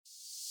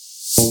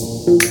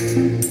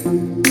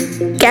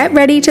Get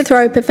ready to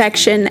throw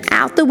perfection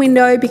out the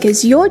window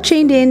because you're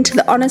tuned in to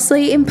the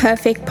Honestly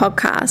Imperfect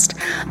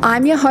podcast.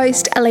 I'm your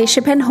host,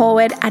 Alicia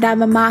Penn-Horwood, and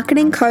I'm a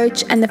marketing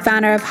coach and the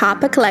founder of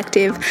Harper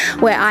Collective,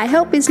 where I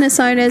help business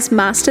owners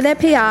master their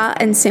PR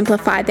and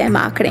simplify their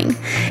marketing.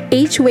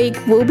 Each week,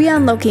 we'll be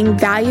unlocking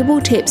valuable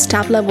tips to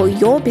up-level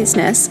your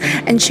business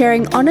and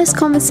sharing honest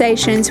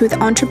conversations with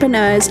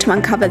entrepreneurs to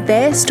uncover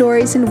their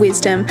stories and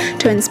wisdom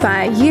to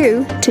inspire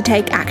you to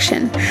take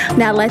action.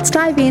 Now let's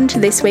dive into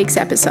this week's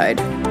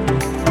episode.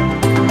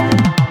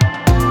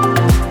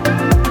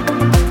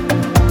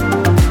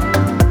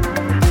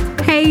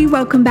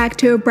 Welcome back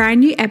to a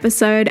brand new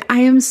episode. I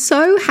am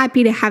so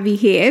happy to have you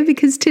here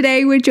because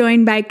today we're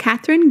joined by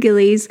Catherine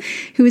Gillies,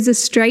 who is a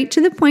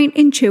straight-to-the-point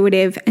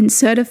intuitive and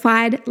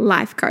certified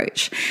life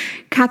coach.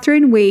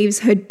 Catherine weaves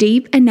her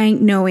deep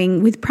innate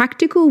knowing with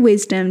practical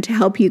wisdom to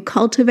help you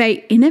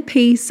cultivate inner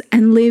peace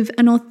and live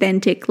an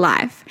authentic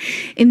life.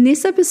 In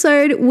this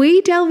episode,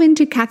 we delve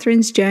into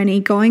Catherine's journey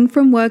going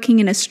from working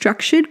in a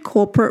structured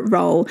corporate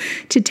role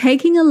to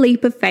taking a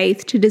leap of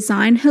faith to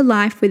design her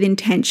life with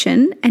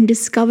intention and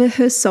discover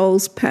her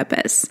soul's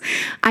purpose.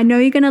 I know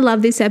you're going to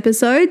love this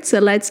episode, so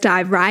let's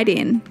dive right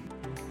in.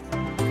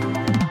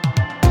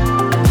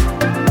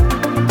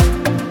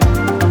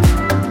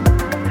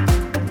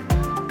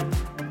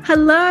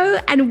 Hello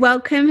and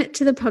welcome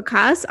to the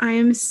podcast. I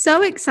am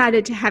so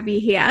excited to have you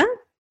here.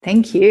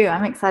 Thank you.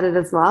 I'm excited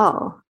as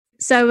well.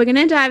 So we're going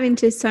to dive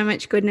into so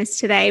much goodness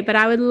today, but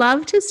I would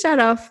love to start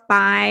off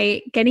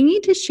by getting you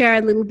to share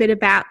a little bit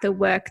about the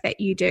work that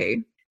you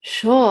do.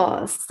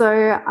 Sure.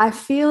 So I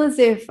feel as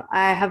if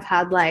I have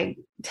had like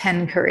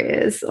 10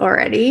 careers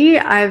already.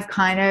 I've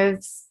kind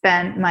of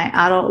spent my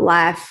adult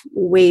life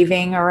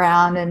weaving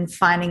around and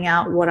finding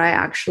out what I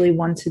actually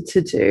wanted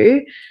to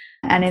do.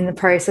 And in the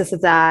process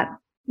of that,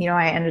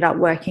 I ended up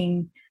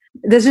working.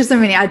 There's just so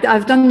many.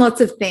 I've done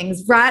lots of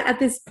things. Right at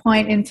this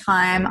point in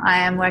time, I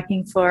am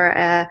working for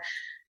a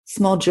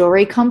small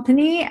jewelry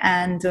company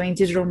and doing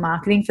digital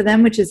marketing for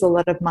them, which is a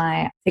lot of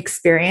my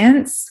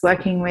experience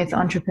working with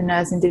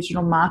entrepreneurs in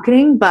digital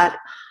marketing. But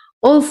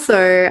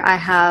also I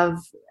have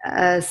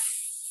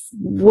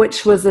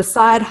which was a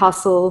side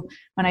hustle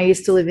when I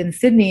used to live in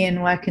Sydney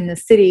and work in the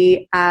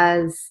city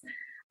as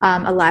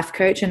a life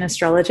coach and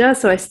astrologer.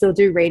 So I still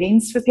do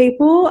readings for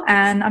people.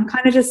 And I'm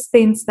kind of just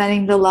been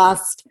spending the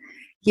last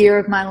year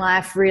of my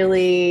life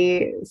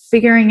really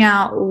figuring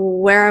out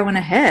where I want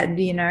to head,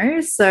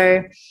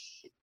 So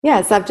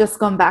yes, I've just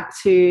gone back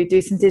to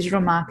do some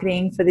digital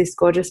marketing for this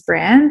gorgeous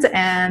brand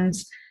and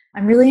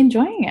I'm really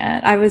enjoying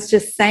it. I was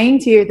just saying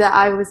to you that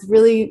I was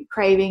really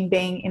craving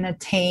being in a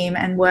team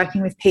and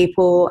working with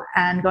people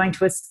and going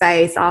to a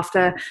space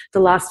after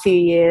the last few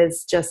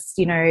years, just,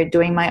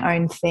 doing my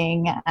own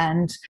thing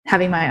and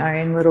having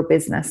my own little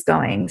business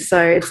going. So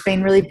it's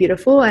been really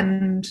beautiful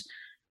and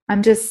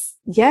I'm just,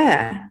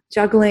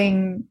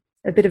 juggling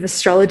a bit of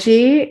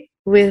astrology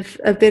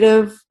with a bit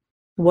of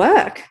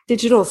work,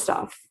 digital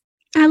stuff.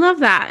 I love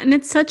that. And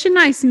it's such a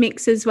nice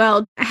mix as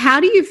well. How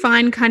do you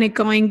find kind of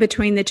going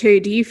between the two?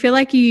 Do you feel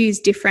like you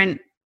use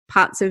different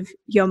parts of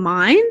your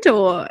mind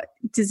or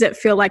does it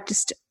feel like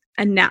just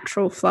a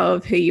natural flow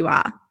of who you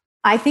are?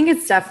 I think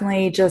it's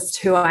definitely just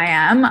who I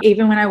am.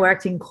 Even when I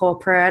worked in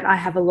corporate, I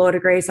have a law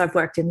degree. So I've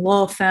worked in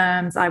law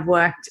firms. I've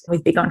worked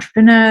with big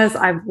entrepreneurs.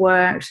 I've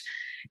worked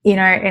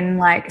in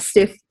like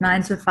stiff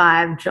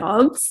 9-to-5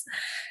 jobs.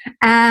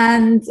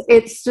 And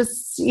it's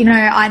just,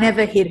 I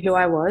never hid who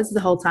I was the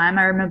whole time.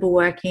 I remember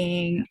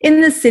working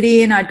in the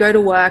city and I'd go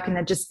to work and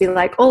there'd just be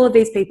like all of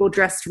these people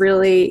dressed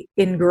really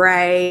in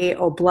grey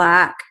or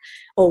black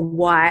or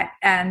white.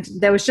 And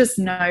there was just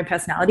no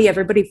personality.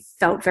 Everybody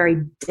felt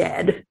very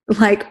dead,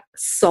 like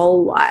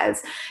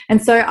soul-wise.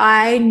 And so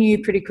I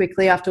knew pretty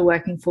quickly after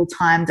working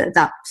full-time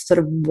that sort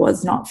of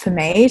was not for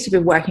me to be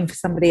working for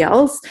somebody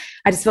else.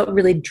 I just felt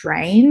really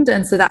drained.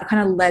 And so that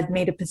kind of led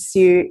me to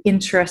pursue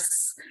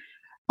interests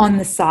on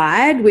the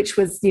side, which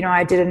was,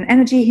 I did an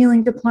energy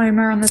healing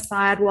diploma on the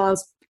side while I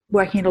was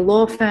working at a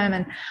law firm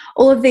and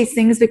all of these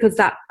things because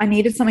that I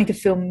needed something to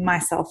fill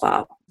myself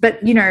up. But,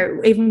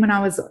 even when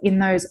I was in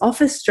those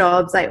office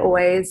jobs, I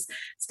always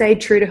stayed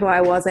true to who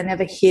I was. I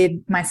never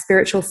hid my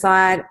spiritual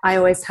side. I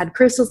always had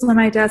crystals on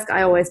my desk.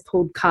 I always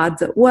pulled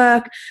cards at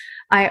work.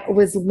 I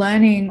was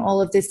learning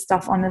all of this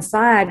stuff on the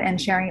side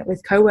and sharing it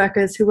with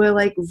coworkers who were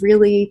like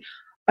really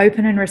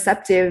open and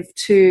receptive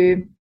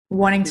to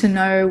wanting to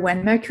know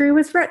when Mercury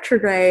was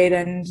retrograde.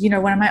 And,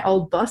 one of my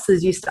old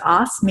bosses used to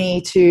ask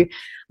me to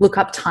look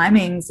up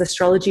timings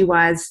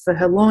astrology-wise for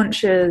her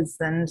launches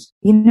and,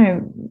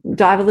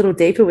 dive a little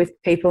deeper with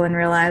people and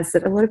realize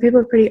that a lot of people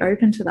are pretty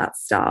open to that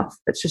stuff.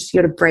 It's just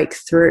you got to break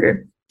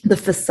through the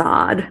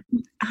facade.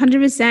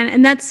 100%.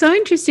 And that's so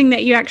interesting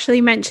that you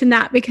actually mentioned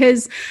that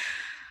because,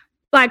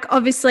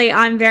 obviously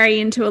I'm very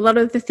into a lot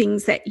of the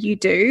things that you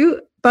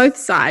do, both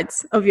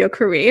sides of your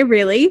career,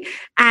 really.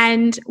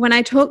 And when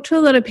I talk to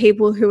a lot of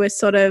people who are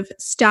sort of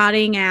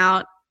starting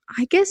out,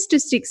 I guess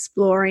just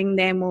exploring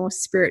their more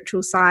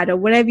spiritual side or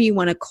whatever you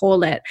want to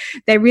call it,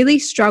 they really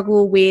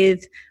struggle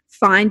with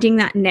finding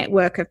that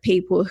network of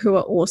people who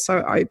are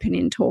also open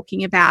in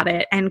talking about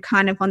it and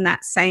kind of on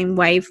that same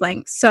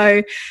wavelength.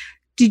 So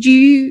did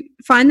you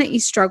find that you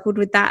struggled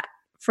with that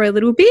for a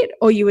little bit,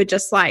 or you were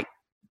just like,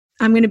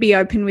 I'm going to be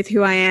open with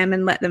who I am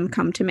and let them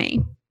come to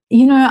me?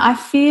 You know, I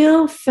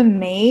feel for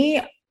me,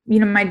 you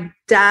know, my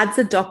dad's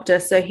a doctor,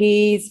 so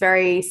he's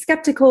very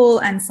skeptical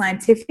and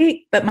scientific,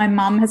 but my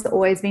mum has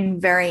always been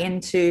very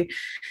into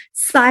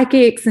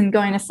psychics and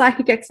going to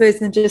psychic expos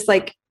and just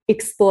like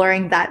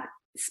exploring that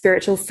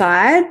spiritual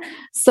side.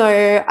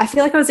 So I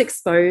feel like I was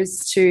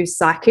exposed to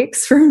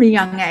psychics from a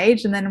young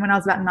age. And then when I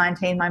was about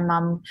 19, my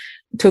mum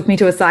took me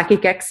to a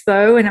psychic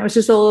expo, and it was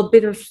just all a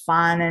bit of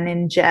fun and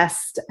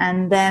ingest.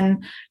 And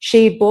then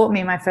she bought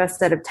me my first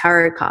set of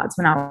tarot cards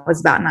when I was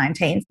about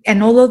 19.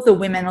 And all of the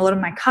women, a lot of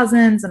my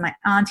cousins and my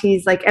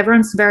aunties, like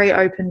everyone's very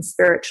open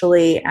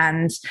spiritually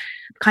and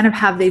kind of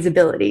have these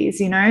abilities,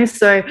 you know?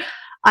 So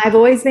I've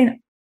always been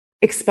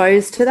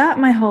exposed to that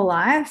my whole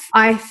life.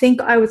 I think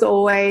I was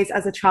always,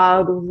 as a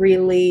child,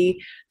 really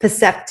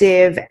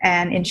perceptive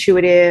and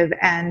intuitive,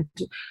 and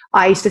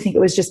I used to think it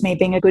was just me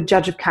being a good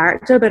judge of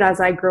character. But as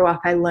I grew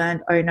up, I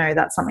learned, oh no,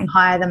 that's something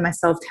higher than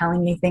myself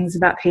telling me things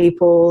about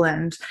people.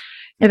 And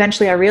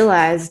eventually I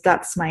realized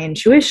that's my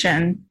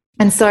intuition.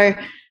 And so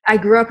I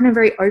grew up in a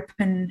very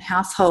open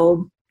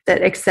household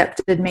that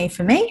accepted me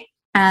for me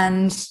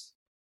and,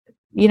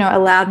 you know,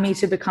 allowed me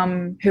to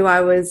become who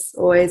I was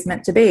always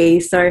meant to be.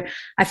 So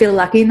I feel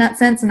lucky in that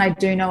sense. And I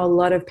do know a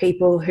lot of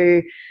people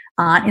who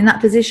aren't in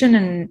that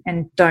position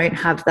and don't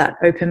have that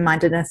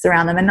open-mindedness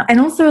around them. And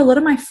also a lot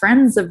of my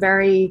friends are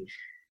very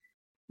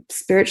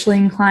spiritually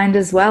inclined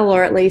as well,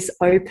 or at least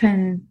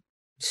open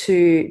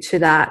to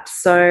that.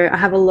 So I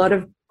have a lot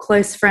of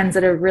close friends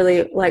that are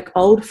really like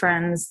old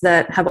friends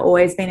that have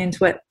always been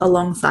into it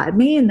alongside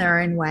me in their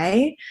own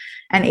way.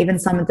 And even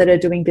some that are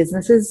doing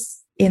businesses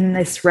in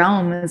this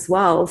realm as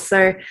well.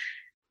 So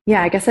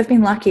yeah, I guess I've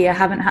been lucky. I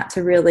haven't had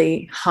to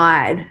really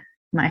hide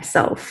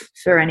myself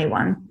for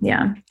anyone.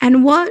 Yeah.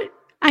 And what,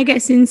 I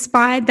guess,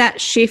 inspired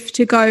that shift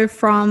to go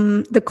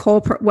from the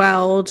corporate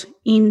world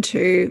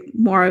into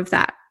more of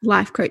that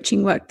life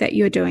coaching work that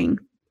you're doing?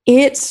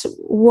 It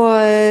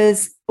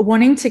was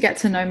wanting to get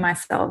to know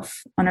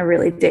myself on a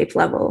really deep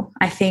level.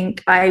 I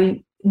think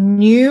I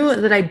knew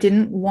that I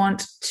didn't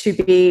want to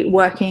be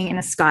working in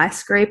a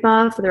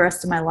skyscraper for the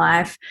rest of my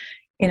life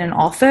in an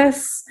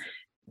office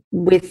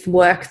with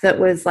work that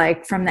was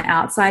like from the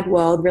outside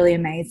world really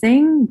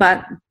amazing,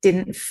 but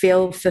didn't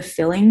feel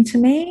fulfilling to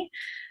me.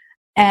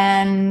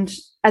 And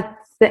at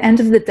the end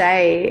of the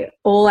day,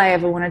 all I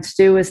ever wanted to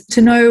do was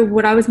to know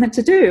what I was meant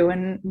to do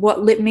and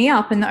what lit me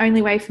up. And the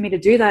only way for me to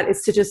do that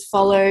is to just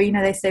follow, you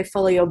know, they say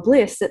follow your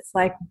bliss. It's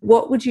like,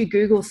 what would you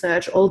Google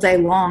search all day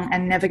long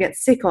and never get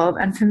sick of?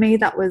 And for me,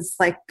 that was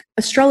like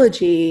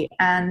astrology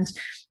and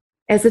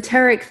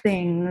esoteric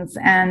things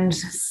and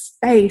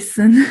space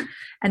and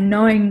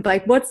knowing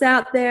like what's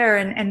out there.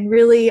 And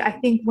really, I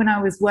think when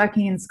I was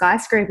working in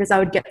skyscrapers, I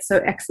would get so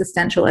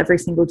existential every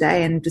single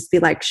day and just be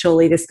like,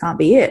 surely this can't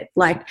be it.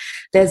 Like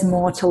there's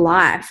more to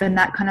life. And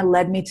that kind of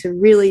led me to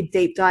really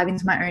deep dive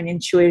into my own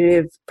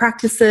intuitive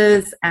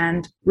practices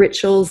and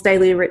rituals,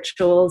 daily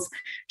rituals,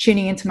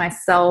 tuning into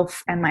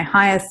myself and my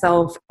higher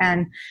self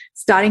and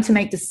starting to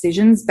make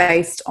decisions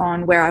based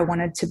on where I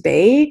wanted to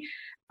be.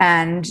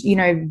 And, you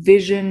know,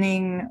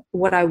 visioning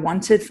what I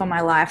wanted for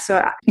my life.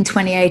 So in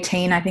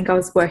 2018, I think I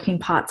was working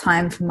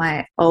part-time for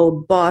my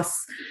old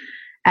boss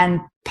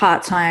and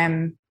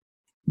part-time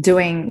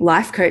doing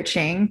life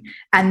coaching.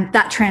 And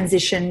that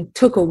transition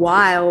took a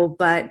while,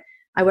 but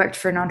I worked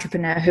for an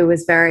entrepreneur who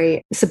was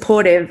very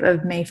supportive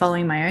of me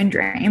following my own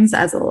dreams,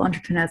 as all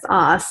entrepreneurs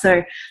are.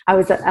 So I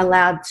was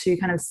allowed to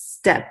kind of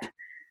step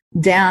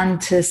down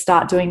to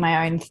start doing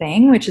my own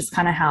thing, which is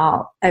kind of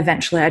how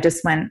eventually I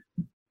just went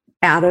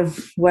out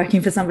of working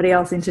for somebody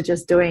else into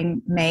just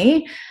doing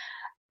me.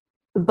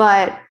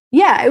 But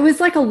yeah, it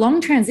was like a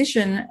long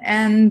transition.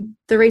 And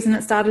the reason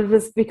it started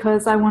was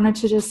because I wanted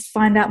to just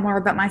find out more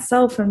about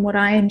myself and what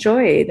I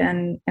enjoyed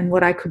and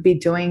what I could be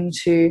doing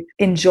to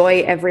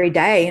enjoy every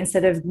day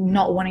instead of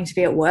not wanting to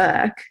be at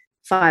work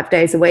 5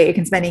 days a week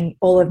and spending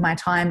all of my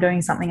time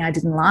doing something I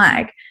didn't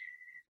like.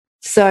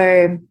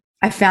 So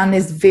I found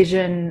this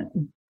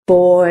vision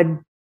board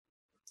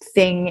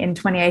thing in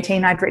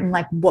 2018. I'd written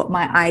like what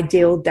my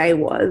ideal day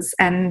was,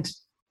 and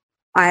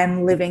I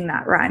am living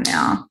that right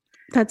now.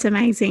 That's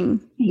amazing.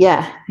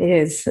 Yeah, it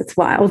is. It's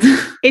wild.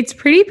 It's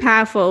pretty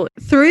powerful.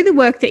 Through the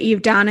work that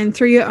you've done and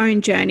through your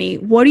own journey,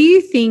 what do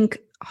you think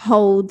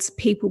holds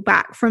people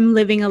back from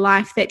living a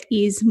life that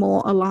is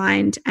more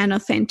aligned and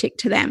authentic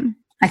to them?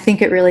 I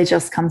think it really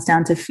just comes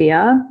down to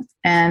fear.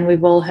 And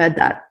we've all heard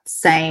that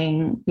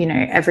saying, you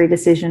know, every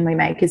decision we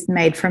make is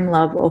made from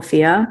love or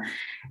fear.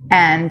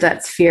 And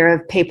that's fear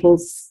of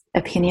people's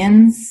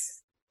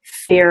opinions,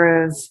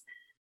 fear of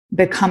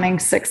becoming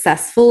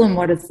successful. And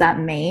what does that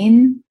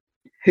mean?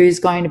 Who's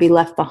going to be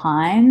left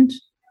behind?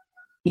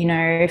 You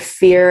know,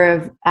 fear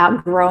of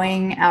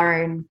outgrowing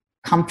our own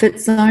comfort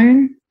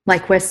zone.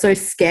 Like we're so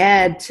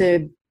scared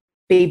to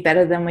be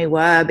better than we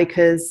were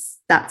because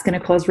that's going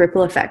to cause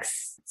ripple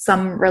effects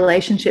some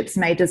relationships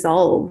may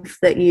dissolve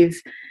that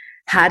you've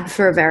had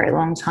for a very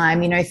long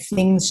time. You know,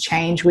 things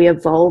change, we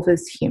evolve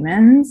as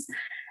humans.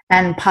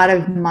 And part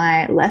of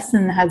my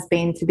lesson has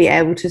been to be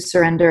able to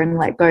surrender and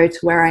let go to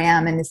where I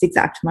am in this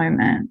exact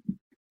moment.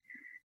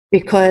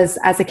 Because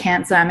as a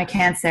Cancer, I'm a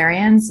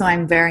Cancerian, so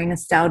I'm very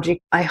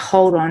nostalgic. I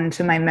hold on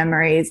to my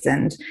memories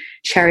and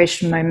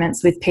cherished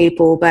moments with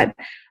people. But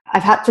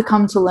I've had to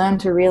come to learn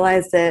to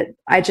realize that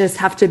I just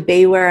have to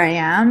be where I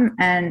am.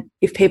 And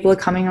if people are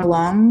coming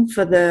along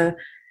for the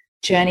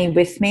journey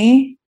with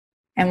me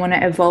and want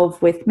to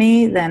evolve with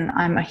me, then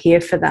I'm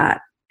here for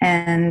that.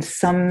 And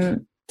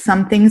some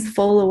things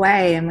fall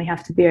away and we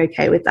have to be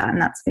okay with that.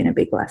 And that's been a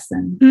big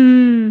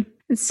lesson.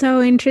 It's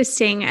so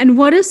interesting. And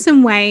what are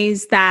some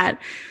ways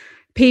that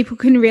people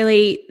can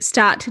really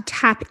start to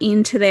tap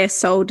into their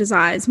soul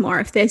desires more?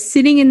 If they're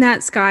sitting in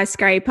that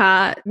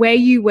skyscraper where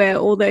you were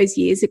all those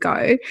years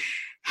ago,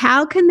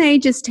 how can they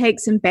just take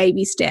some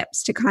baby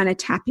steps to kind of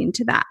tap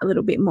into that a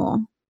little bit more?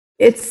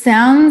 It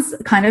sounds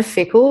kind of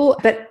fickle,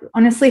 but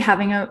honestly,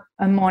 having a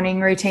morning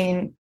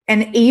routine,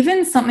 and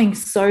even something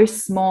so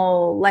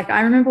small, like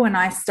I remember when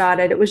I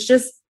started, it was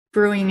just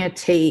brewing a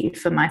tea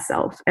for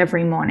myself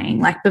every morning,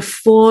 like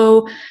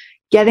before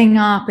getting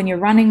up and you're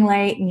running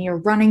late and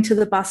you're running to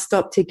the bus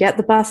stop to get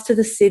the bus to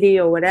the city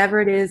or whatever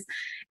it is.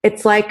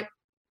 It's like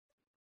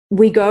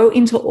we go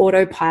into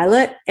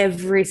autopilot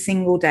every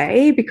single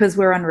day because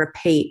we're on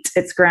repeat.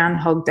 It's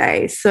Groundhog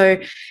Day. So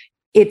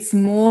it's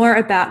more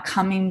about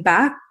coming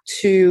back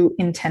to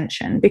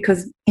intention,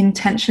 because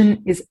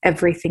intention is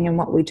everything in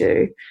what we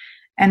do.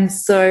 And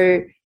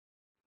so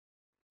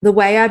the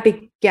way I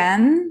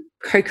began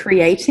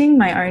co-creating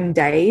my own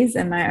days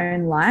and my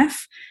own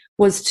life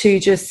was to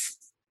just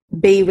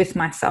be with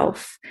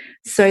myself.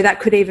 So that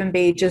could even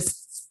be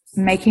just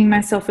making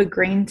myself a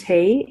green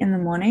tea in the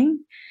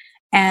morning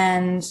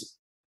and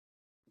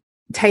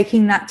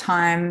taking that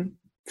time,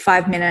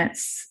 5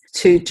 minutes,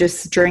 to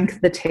just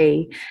drink the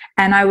tea.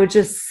 And I would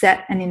just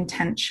set an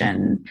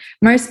intention.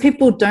 Most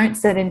people don't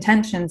set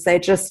intentions. They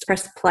just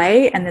press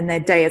play and then their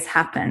day has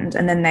happened.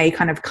 And then they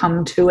kind of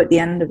come to at the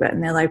end of it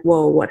and they're like,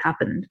 whoa, what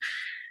happened?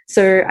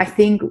 So I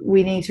think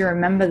we need to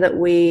remember that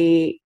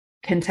we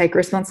can take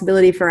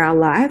responsibility for our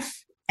life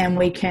and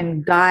we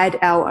can guide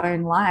our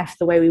own life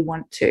the way we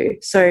want to.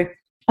 So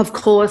of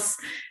course,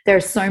 there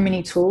are so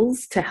many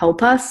tools to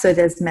help us. So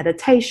there's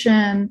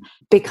meditation.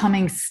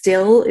 Becoming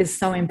still is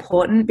so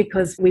important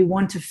because we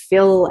want to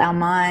fill our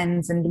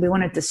minds and we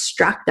want to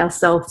distract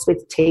ourselves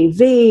with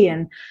TV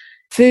and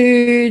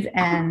food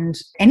and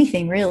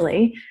anything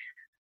really.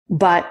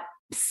 But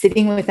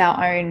sitting with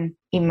our own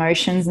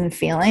emotions and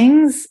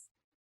feelings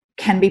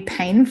can be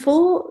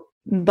painful,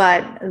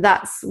 but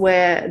that's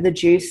where the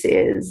juice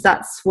is.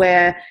 That's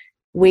where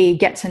we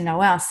get to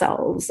know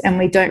ourselves and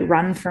we don't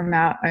run from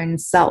our own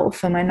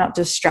self and we're not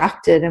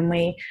distracted, and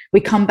we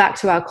come back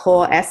to our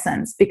core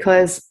essence,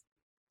 because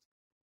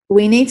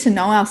we need to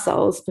know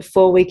ourselves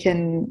before we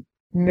can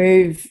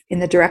move in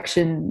the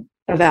direction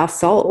of our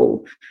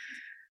soul.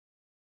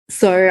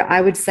 So I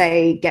would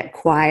say get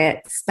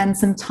quiet, spend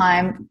some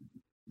time,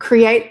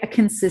 create a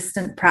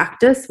consistent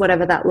practice,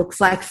 whatever that looks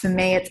like. For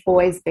me, it's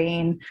always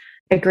been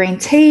a green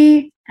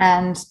tea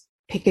and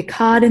pick a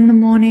card in the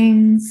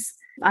mornings.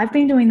 I've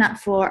been doing that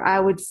for, I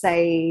would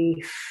say,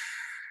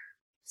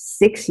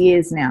 6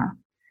 years now,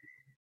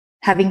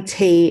 having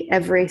tea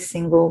every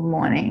single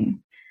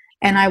morning.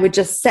 And I would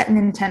just set an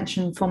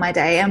intention for my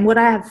day. And what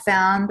I have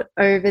found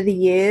over the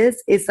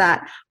years is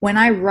that when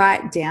I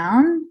write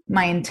down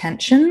my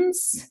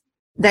intentions,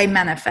 they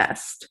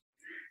manifest.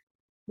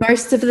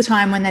 Most of the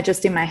time when they're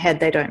just in my head,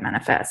 they don't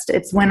manifest.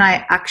 It's when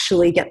I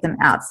actually get them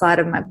outside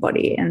of my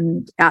body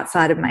and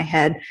outside of my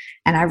head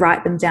and I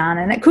write them down.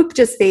 And it could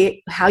just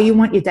be how you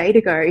want your day to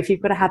go. If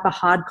you've got to have a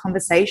hard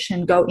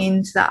conversation, go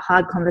into that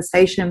hard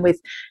conversation with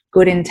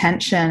good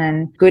intention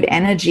and good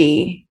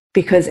energy,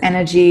 because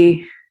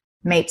energy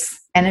meets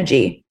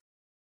energy.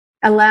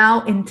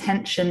 Allow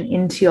intention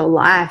into your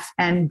life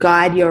and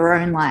guide your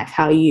own life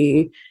how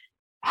you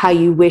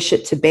wish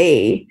it to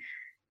be,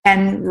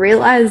 and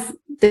realize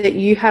that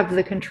you have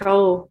the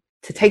control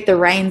to take the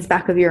reins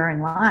back of your own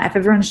life.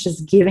 Everyone's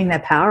just giving their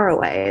power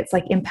away. It's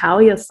like,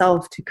 empower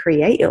yourself to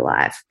create your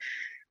life.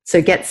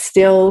 So get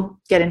still,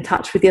 get in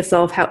touch with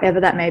yourself,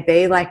 however that may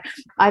be. Like,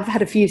 I've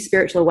had a few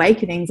spiritual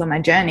awakenings on my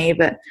journey,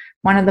 but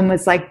one of them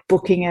was like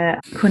booking a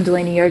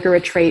Kundalini yoga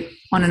retreat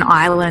on an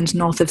island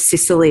north of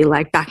Sicily,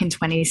 like back in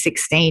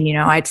 2016. You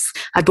know, I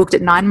booked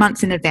it 9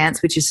 months in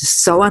advance, which is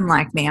just so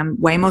unlike me. I'm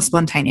way more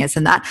spontaneous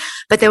than that.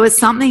 But there was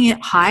something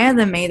higher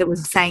than me that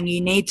was saying,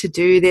 you need to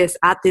do this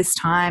at this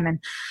time.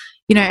 And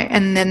you know,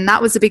 and then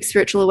that was a big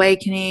spiritual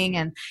awakening.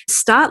 And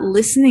start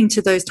listening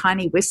to those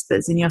tiny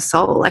whispers in your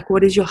soul. Like,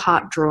 what is your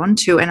heart drawn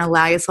to? And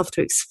allow yourself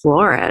to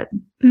explore it.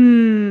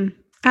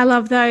 I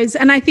love those.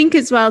 And I think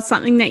as well,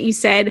 something that you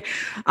said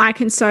I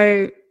can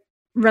so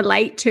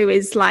relate to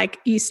is like,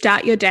 you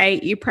start your day,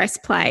 you press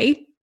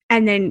play,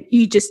 and then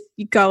you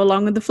go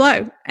along with the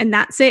flow, and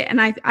that's it. And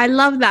I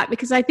love that,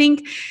 because I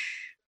think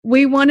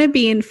we want to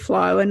be in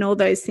flow and all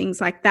those things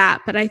like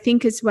that. But I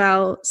think as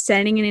well,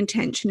 setting an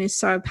intention is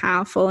so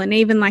powerful. And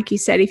even like you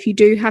said, if you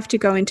do have to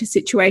go into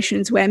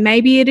situations where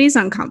maybe it is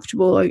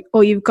uncomfortable,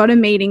 or you've got a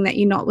meeting that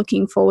you're not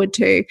looking forward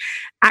to,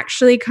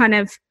 actually kind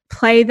of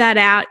play that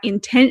out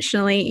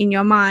intentionally in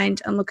your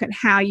mind and look at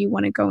how you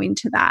want to go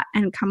into that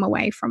and come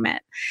away from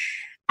it.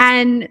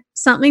 And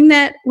something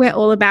that we're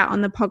all about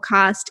on the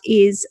podcast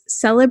is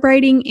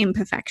celebrating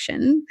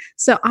imperfection.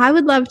 So I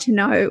would love to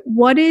know,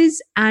 what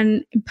is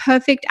an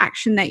imperfect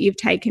action that you've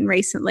taken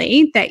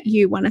recently that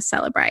you want to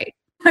celebrate?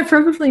 I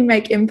probably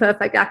make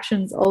imperfect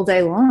actions all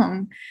day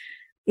long.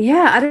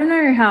 Yeah, I don't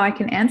know how I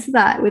can answer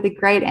that with a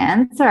great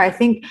answer. I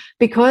think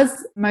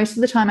because most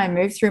of the time I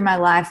move through my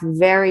life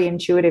very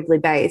intuitively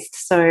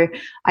based. So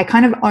I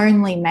kind of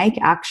only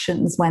make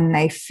actions when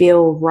they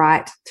feel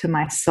right to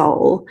my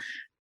soul.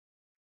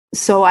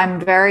 So I'm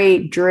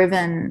very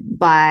driven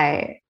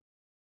by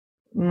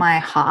my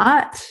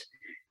heart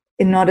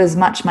and not as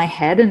much my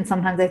head. And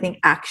sometimes I think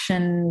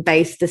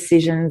action-based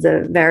decisions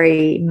are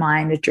very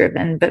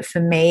mind-driven. But for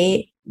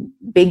me,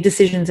 big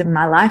decisions in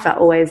my life are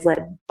always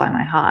led by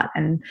my heart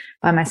and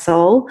by my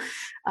soul.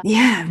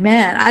 Yeah,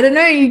 man, I don't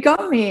know. You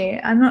got me.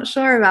 I'm not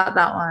sure about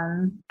that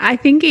one. I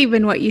think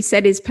even what you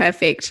said is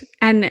perfect,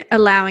 and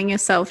allowing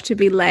yourself to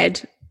be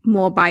led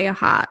more by your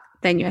heart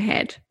than your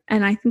head.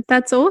 And I think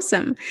that's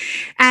awesome.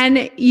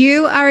 And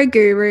you are a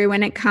guru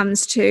when it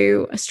comes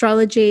to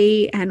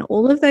astrology and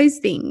all of those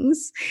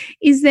things.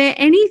 Is there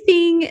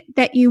anything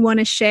that you want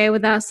to share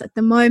with us at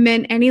the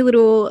moment? Any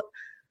little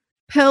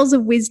pearls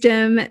of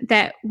wisdom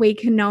that we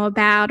can know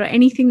about, or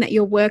anything that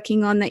you're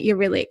working on that you're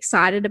really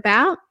excited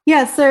about?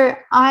 Yeah, so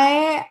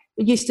I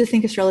used to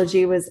think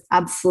astrology was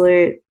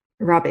absolute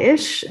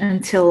rubbish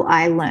until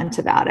I learnt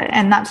about it.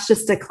 And that's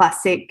just a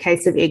classic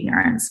case of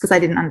ignorance because I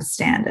didn't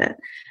understand it.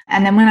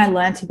 And then when I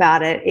learnt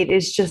about it, it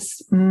is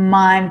just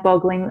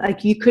mind-boggling.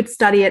 Like, you could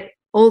study it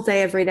all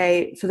day, every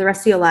day for the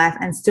rest of your life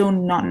and still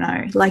not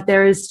know. Like,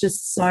 there is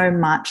just so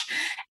much.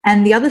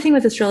 And the other thing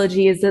with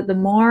astrology is that the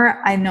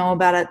more I know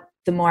about it,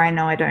 the more I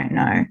know I don't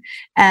know.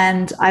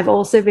 And I've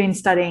also been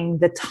studying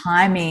the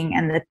timing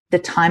and the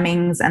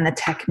timings and the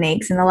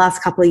techniques. In the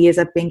last couple of years,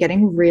 I've been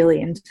getting really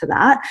into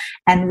that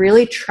and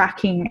really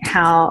tracking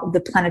how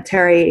the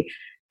planetary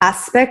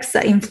aspects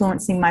are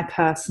influencing my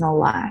personal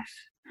life.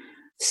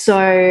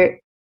 So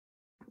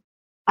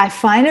I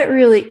find it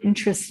really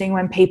interesting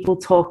when people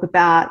talk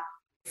about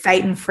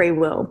fate and free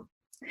will,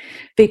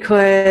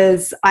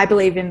 because I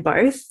believe in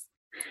both.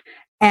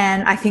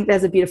 And I think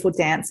there's a beautiful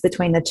dance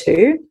between the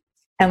two.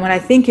 And what I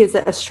think is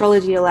that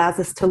astrology allows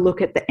us to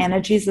look at the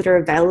energies that are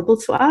available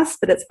to us,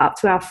 but it's up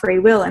to our free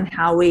will and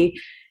how we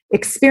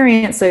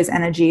experience those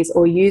energies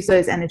or use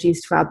those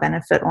energies to our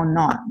benefit or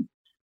not.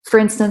 For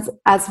instance,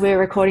 as we're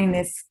recording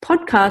this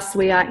podcast,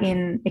 we are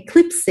in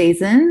eclipse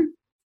season.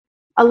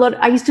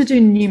 I used to do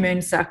new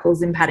moon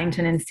circles in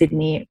Paddington and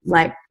Sydney,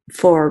 like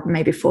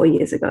maybe 4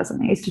 years ago or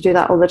something. I used to do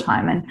that all the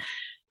time. And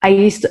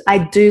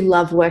I do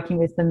love working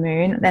with the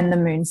moon and the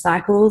moon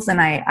cycles.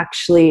 And I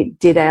actually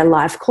did a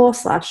live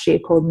course last year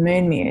called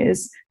Moon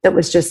Muse that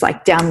was just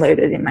like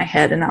downloaded in my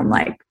head. And I'm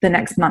like the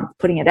next month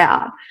putting it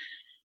out.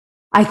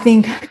 I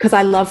think because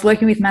I love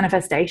working with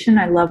manifestation,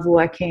 I love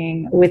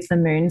working with the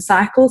moon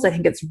cycles. I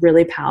think it's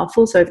really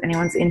powerful. So if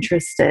anyone's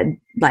interested,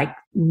 like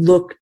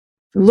look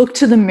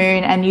to the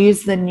moon and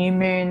use the new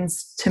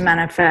moons to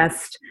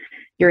manifest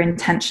your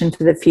intention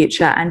for the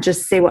future and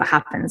just see what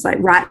happens. Like,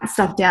 write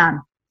stuff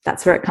down.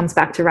 That's where it comes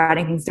back to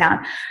writing things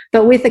down.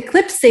 But with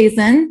eclipse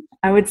season,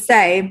 I would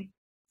say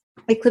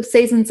eclipse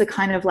seasons are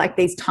kind of like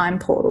these time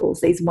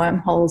portals, these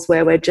wormholes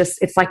where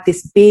it's like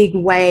this big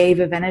wave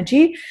of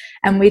energy,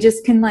 and we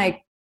just can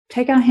like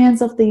take our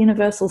hands off the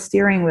universal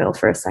steering wheel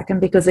for a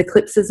second, because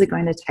eclipses are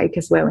going to take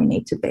us where we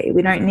need to be.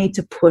 We don't need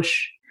to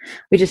push.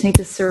 We just need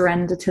to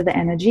surrender to the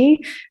energy.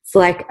 It's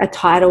like a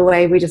tidal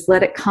wave. We just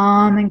let it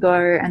come and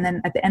go. And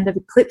then at the end of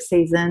eclipse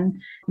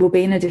season, we'll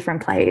be in a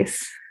different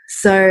place.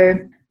 So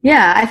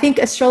yeah, I think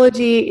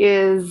astrology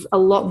is a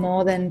lot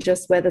more than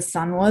just where the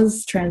sun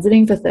was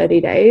transiting for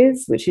 30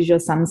 days, which is your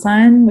sun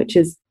sign, which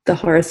is the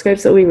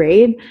horoscopes that we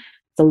read.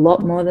 It's a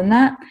lot more than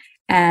that.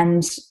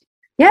 And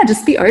yeah,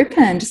 just be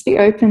open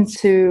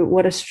to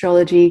what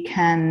astrology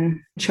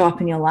can show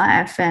up in your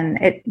life.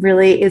 And it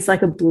really is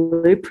like a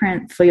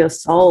blueprint for your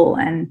soul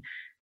and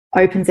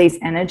opens these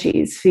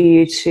energies for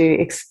you to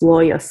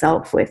explore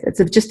yourself with.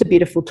 It's just a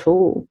beautiful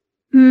tool.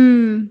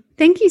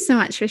 Thank you so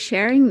much for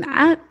sharing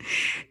that.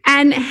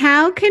 And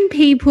how can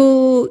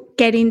people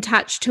get in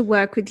touch to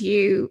work with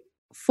you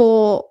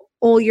for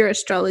all your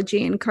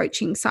astrology and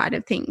coaching side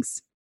of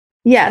things?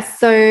 Yeah,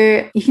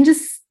 so you can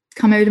just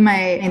come over to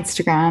my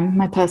Instagram,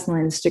 my personal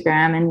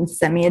Instagram, and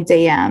send me a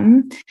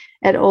DM.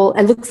 It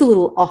looks a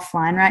little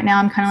offline right now.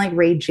 I'm kind of like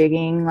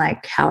rejigging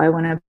like how I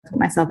want to put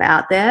myself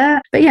out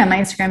there. But yeah, my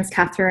Instagram is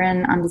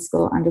Catherine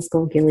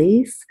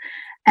 __Gillies.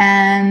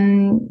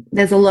 And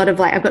there's a lot of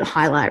I've got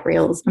highlight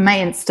reels on my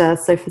Insta,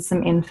 so for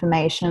some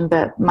information,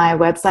 but my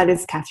website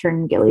is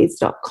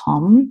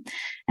catherinegillies.com.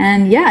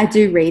 And yeah, I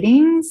do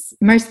readings.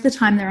 Most of the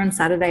time they're on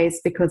Saturdays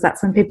because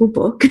that's when people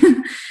book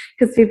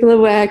because people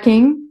are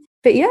working.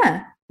 But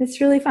yeah,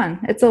 it's really fun.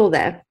 It's all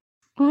there.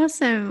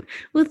 Awesome.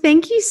 Well,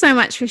 thank you so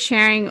much for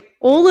sharing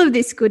all of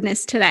this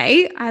goodness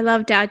today. I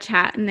loved our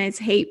chat, and there's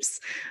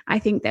heaps I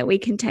think that we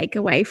can take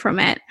away from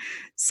it.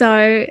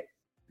 So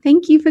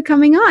thank you for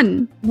coming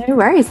on. No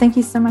worries. Thank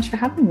you so much for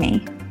having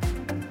me.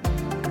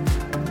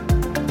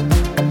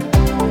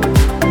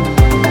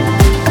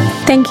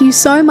 Thank you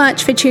so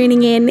much for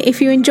tuning in.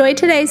 If you enjoyed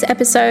today's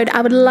episode,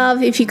 I would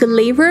love if you could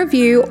leave a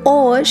review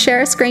or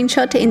share a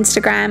screenshot to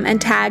Instagram and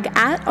tag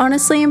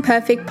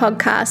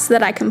 @HonestlyImperfectPodcast so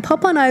that I can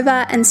pop on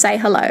over and say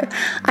hello.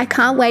 I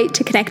can't wait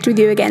to connect with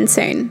you again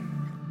soon.